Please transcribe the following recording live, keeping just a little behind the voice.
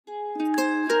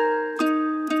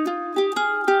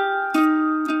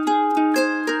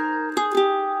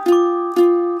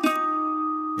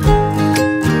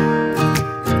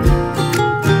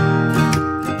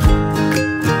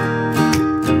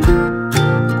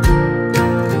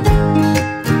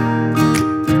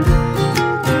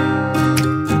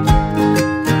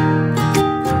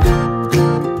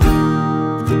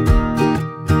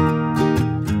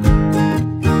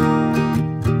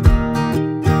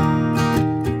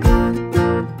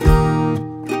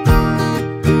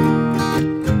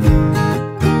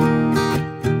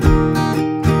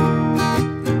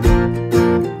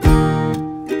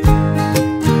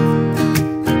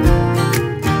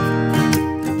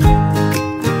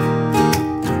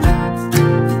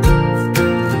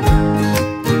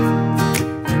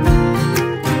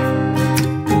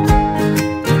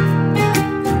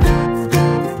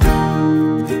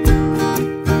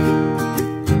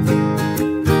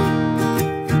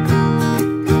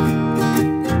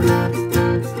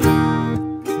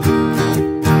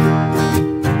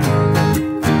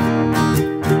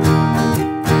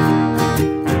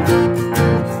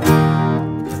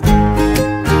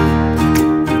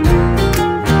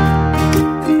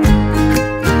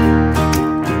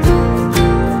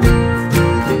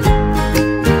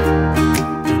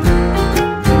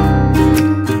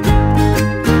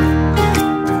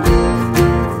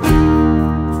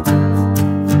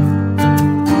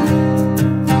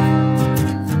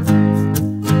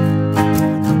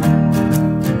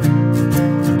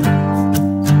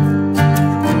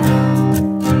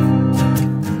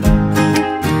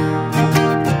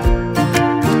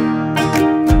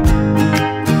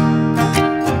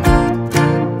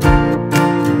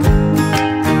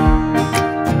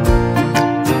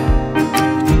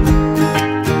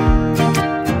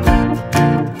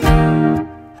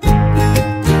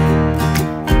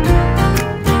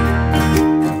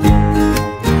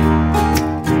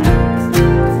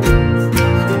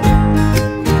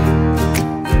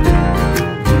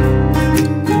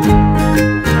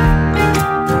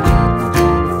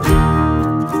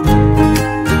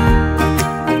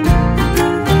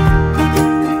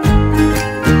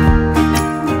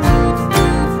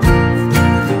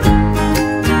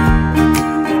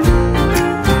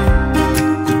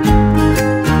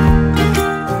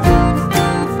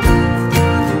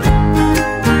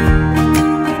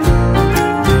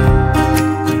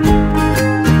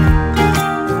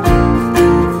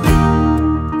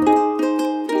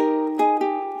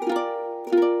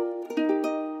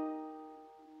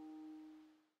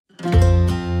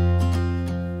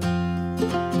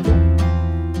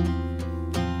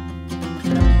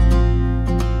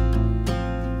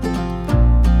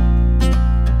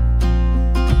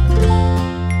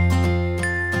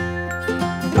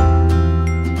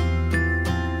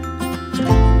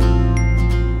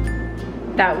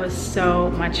That was so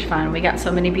much fun. We got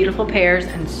so many beautiful pears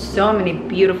and so many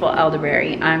beautiful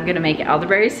elderberry. I'm gonna make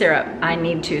elderberry syrup. I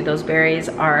need to. Those berries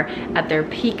are at their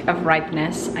peak of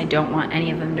ripeness. I don't want any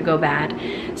of them to go bad.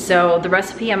 So the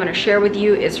recipe I'm gonna share with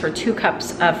you is for 2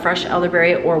 cups of fresh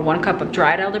elderberry or 1 cup of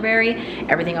dried elderberry.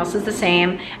 Everything else is the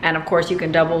same. And of course you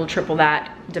can double, triple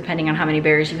that depending on how many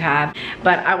berries you have.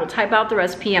 But I will type out the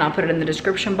recipe and I'll put it in the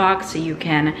description box so you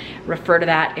can refer to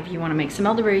that if you wanna make some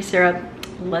elderberry syrup.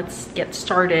 Let's get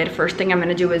started. First thing I'm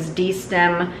gonna do is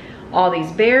de-stem all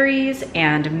these berries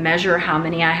and measure how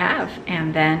many I have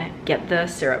and then get the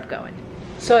syrup going.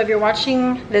 So if you're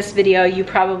watching this video, you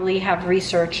probably have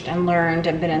researched and learned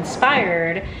and been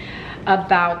inspired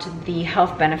about the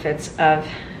health benefits of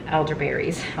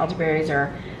elderberries. Elderberries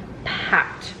are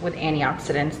packed with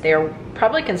antioxidants. They're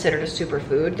probably considered a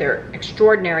superfood. They're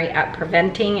extraordinary at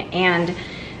preventing and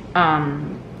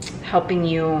helping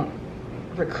you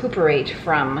recuperate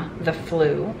from the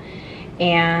flu,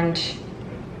 and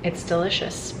it's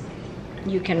delicious.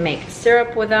 You can make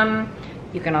syrup with them.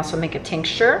 You can also make a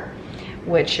tincture,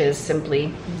 which is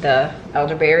simply the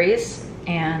elderberries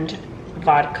and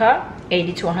vodka,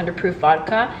 80 to 100 proof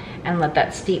vodka, and let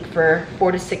that steep for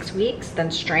 4 to 6 weeks, then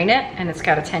strain it, and it's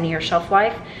got a 10-year shelf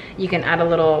life. You can add a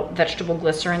little vegetable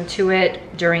glycerin to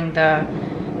it during the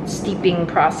steeping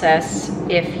process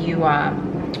if you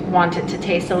want it to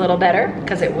taste a little better,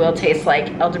 because it will taste like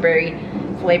elderberry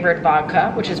flavored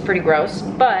vodka, which is pretty gross,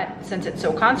 but since it's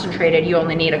so concentrated, you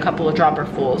only need a couple of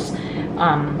dropperfuls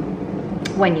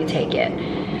when you take it.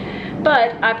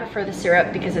 But I prefer the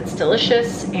syrup because it's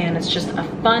delicious and it's just a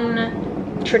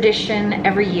fun tradition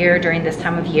every year during this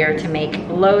time of year to make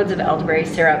loads of elderberry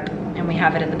syrup, and we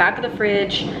have it in the back of the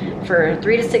fridge for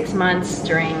 3 to 6 months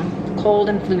during cold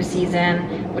and flu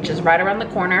season, which is right around the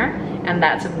corner, and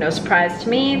that's of no surprise to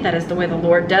me. That is the way the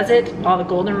Lord does it. All the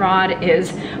goldenrod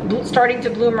is starting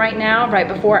to bloom right now, right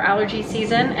before allergy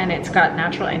season, and it's got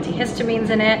natural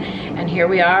antihistamines in it. And here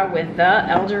we are with the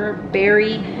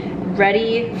elderberry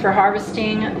ready for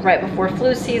harvesting right before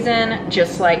flu season,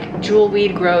 just like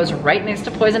jewelweed grows right next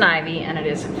to poison ivy, and it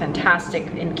is fantastic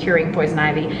in curing poison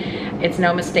ivy. It's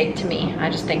no mistake to me.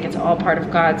 I just think it's all part of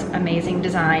God's amazing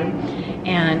design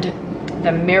and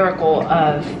the miracle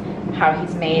of how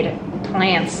he's made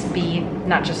plants be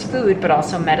not just food, but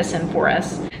also medicine for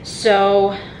us.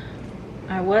 So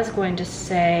I was going to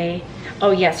say, oh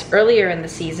yes, earlier in the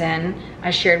season, I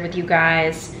shared with you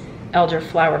guys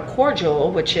elderflower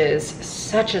cordial, which is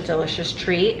such a delicious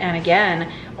treat, and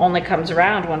again, only comes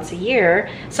around once a year.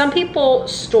 Some people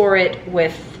store it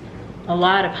with a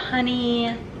lot of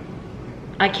honey.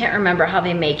 I can't remember how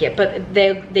they make it, but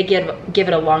they give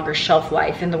it a longer shelf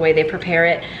life in the way they prepare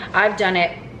it. I've done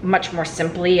it much more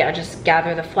simply. I just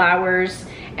gather the flowers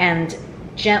and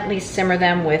gently simmer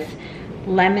them with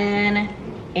lemon,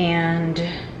 and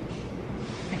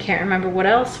I can't remember what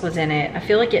else was in it. I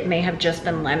feel like it may have just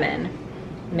been lemon,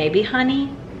 maybe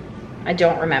honey. I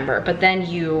don't remember. But then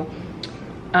you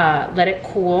let it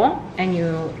cool and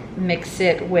you mix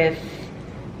it with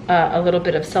a little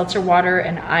bit of seltzer water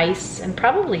and ice and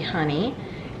probably honey.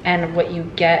 And what you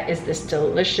get is this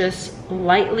delicious,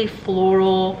 lightly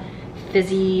floral,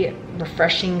 fizzy,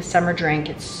 refreshing summer drink.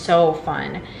 It's so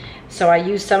fun. So I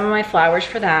use some of my flowers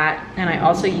for that, and I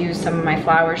also use some of my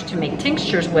flowers to make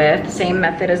tinctures with, same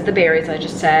method as the berries I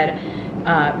just said.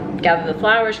 Gather the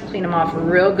flowers, clean them off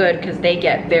real good because they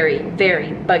get very,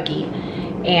 very buggy,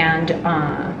 and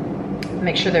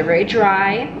make sure they're very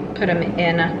dry. Put them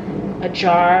in a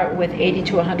jar with 80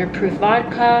 to 100 proof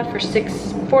vodka for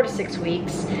 4 to 6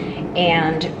 weeks,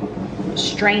 and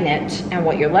strain it, and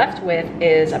what you're left with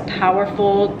is a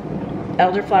powerful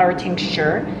elderflower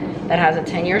tincture that has a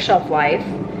 10-year shelf life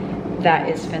that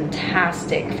is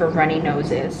fantastic for runny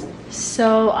noses.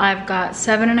 So I've got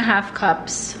 7.5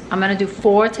 cups. I'm gonna do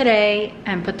 4 today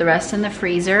and put the rest in the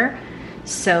freezer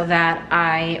so that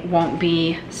I won't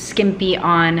be skimpy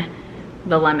on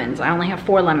the lemons. I only have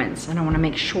 4 lemons, and I wanna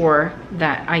make sure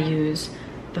that I use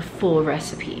the full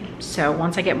recipe. So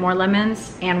once I get more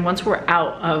lemons, and once we're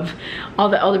out of all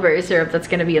the elderberry syrup that's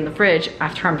gonna be in the fridge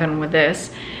after I'm done with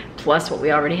this, plus what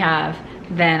we already have,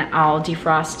 then I'll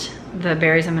defrost the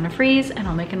berries I'm gonna freeze, and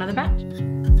I'll make another batch.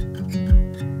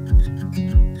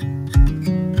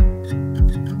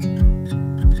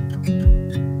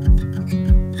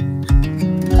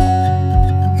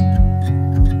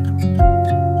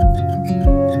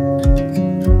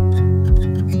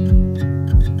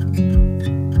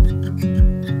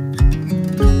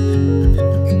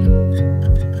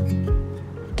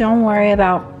 Don't worry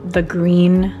about the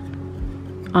green,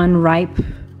 unripe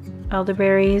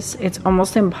elderberries. It's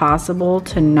almost impossible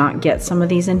to not get some of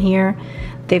these in here.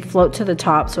 They float to the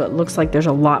top, so it looks like there's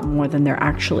a lot more than there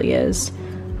actually is.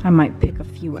 I might pick a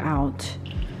few out,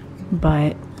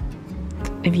 but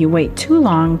if you wait too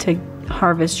long to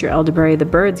harvest your elderberry, the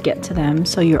birds get to them,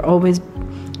 so you're always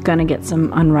gonna get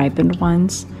some unripened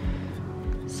ones.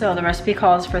 So the recipe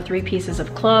calls for 3 pieces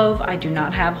of clove. I do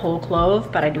not have whole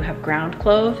clove, but I do have ground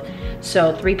clove.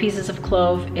 So 3 pieces of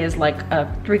clove is like a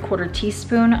 3/4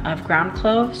 teaspoon of ground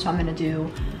clove. So I'm gonna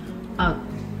do a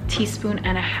 1.5 teaspoons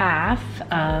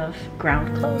of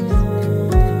ground cloves.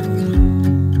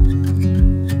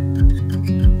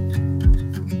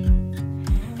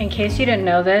 In case you didn't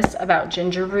know this about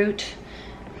ginger root,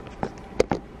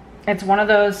 it's one of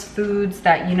those foods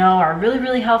that you know are really,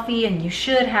 really healthy and you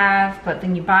should have, but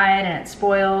then you buy it and it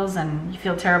spoils and you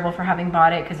feel terrible for having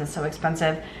bought it because it's so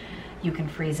expensive. You can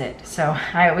freeze it. So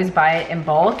I always buy it in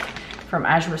bulk from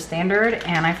Azure Standard,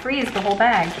 and I freeze the whole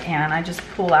bag, and I just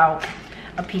pull out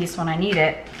a piece when I need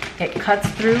it. It cuts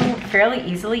through fairly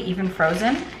easily, even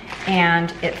frozen,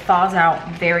 and it thaws out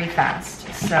very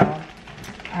fast. So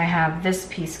I have this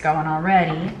piece going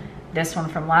already, this one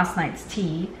from last night's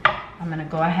tea. I'm gonna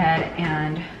go ahead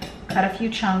and cut a few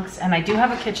chunks, and I do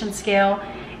have a kitchen scale.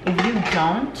 If you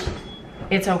don't,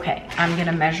 it's okay. I'm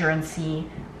gonna measure and see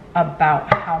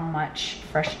about how much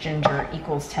fresh ginger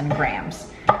equals 10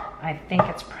 grams. I think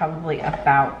it's probably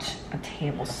about a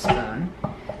tablespoon.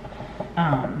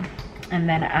 And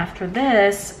then after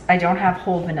this, I don't have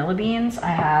whole vanilla beans. I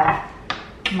have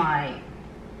my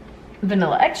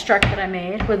vanilla extract that I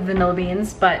made with vanilla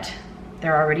beans, but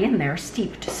they're already in there,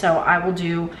 steeped. So I will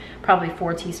do probably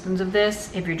 4 teaspoons of this.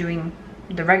 If you're doing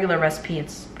the regular recipe,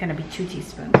 it's gonna be 2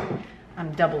 teaspoons.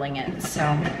 I'm doubling it. So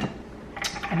I'm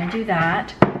gonna do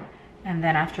that. And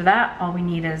then after that, all we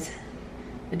need is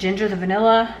the ginger, the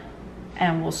vanilla,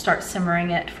 and we'll start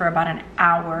simmering it for about an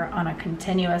hour on a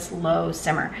continuous low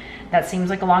simmer. That seems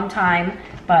like a long time,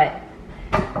 but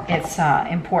it's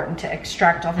important to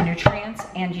extract all the nutrients,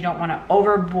 and you don't want to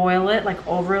overboil it, like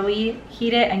overly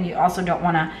heat it, and you also don't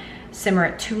want to simmer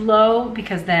it too low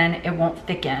because then it won't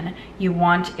thicken. You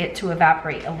want it to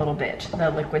evaporate a little bit, the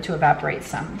liquid to evaporate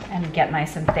some and get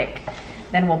nice and thick.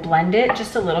 Then we'll blend it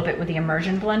just a little bit with the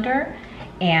immersion blender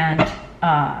and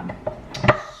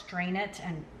strain it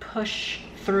and push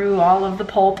through all of the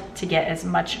pulp to get as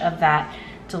much of that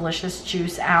delicious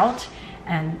juice out.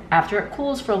 And after it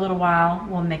cools for a little while,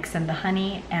 we'll mix in the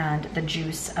honey and the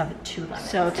juice of 2 lemons.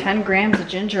 So 10 grams of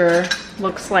ginger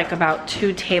looks like about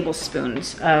 2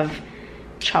 tablespoons of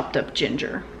chopped up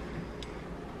ginger.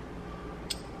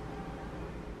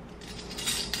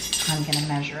 I'm gonna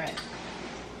measure it.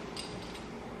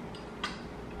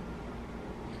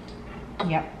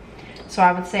 Yep. So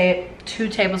I would say 2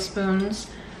 tablespoons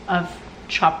of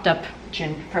chopped up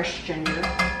fresh ginger.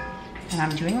 And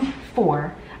I'm doing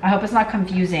 4. I hope it's not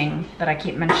confusing that I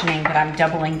keep mentioning that I'm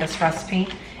doubling this recipe.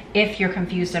 If you're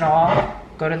confused at all,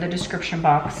 go to the description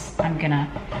box. I'm gonna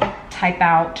type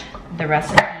out the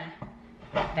recipe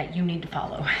that you need to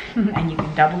follow. And you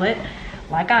can double it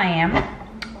like I am,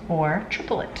 or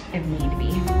triple it if need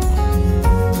be.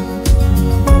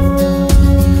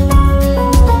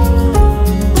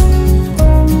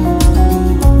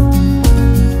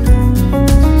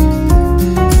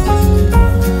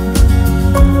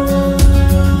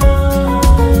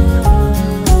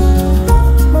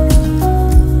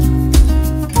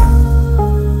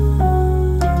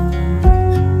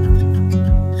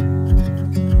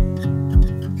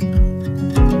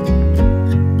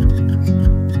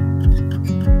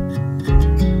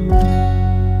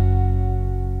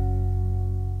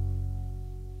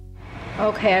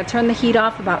 Okay, I turned the heat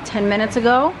off about 10 minutes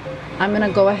ago. I'm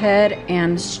gonna go ahead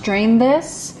and strain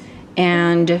this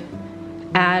and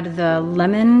add the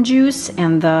lemon juice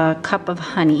and the cup of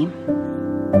honey.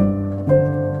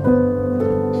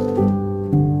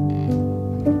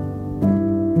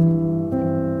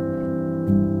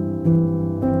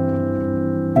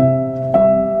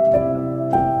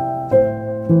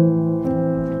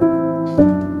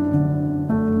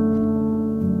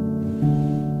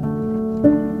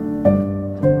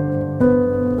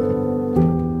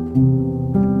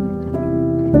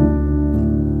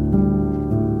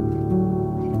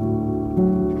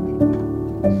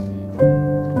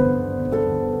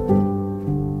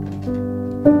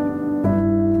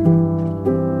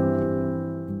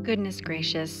 Goodness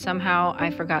gracious, somehow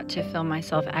I forgot to film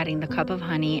myself adding the cup of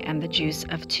honey and the juice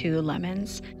of 2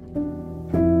 lemons.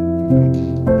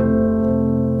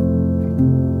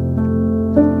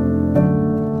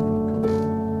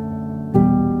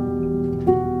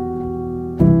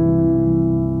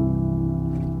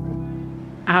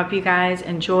 I hope you guys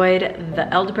enjoyed the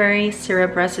elderberry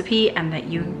syrup recipe and that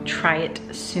you try it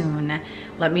soon.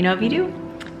 Let me know if you do.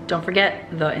 Don't forget,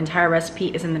 the entire recipe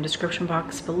is in the description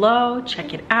box below.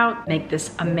 Check it out. Make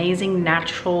this amazing,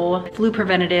 natural, flu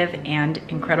preventative, and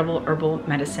incredible herbal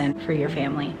medicine for your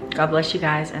family. God bless you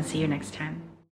guys, and see you next time.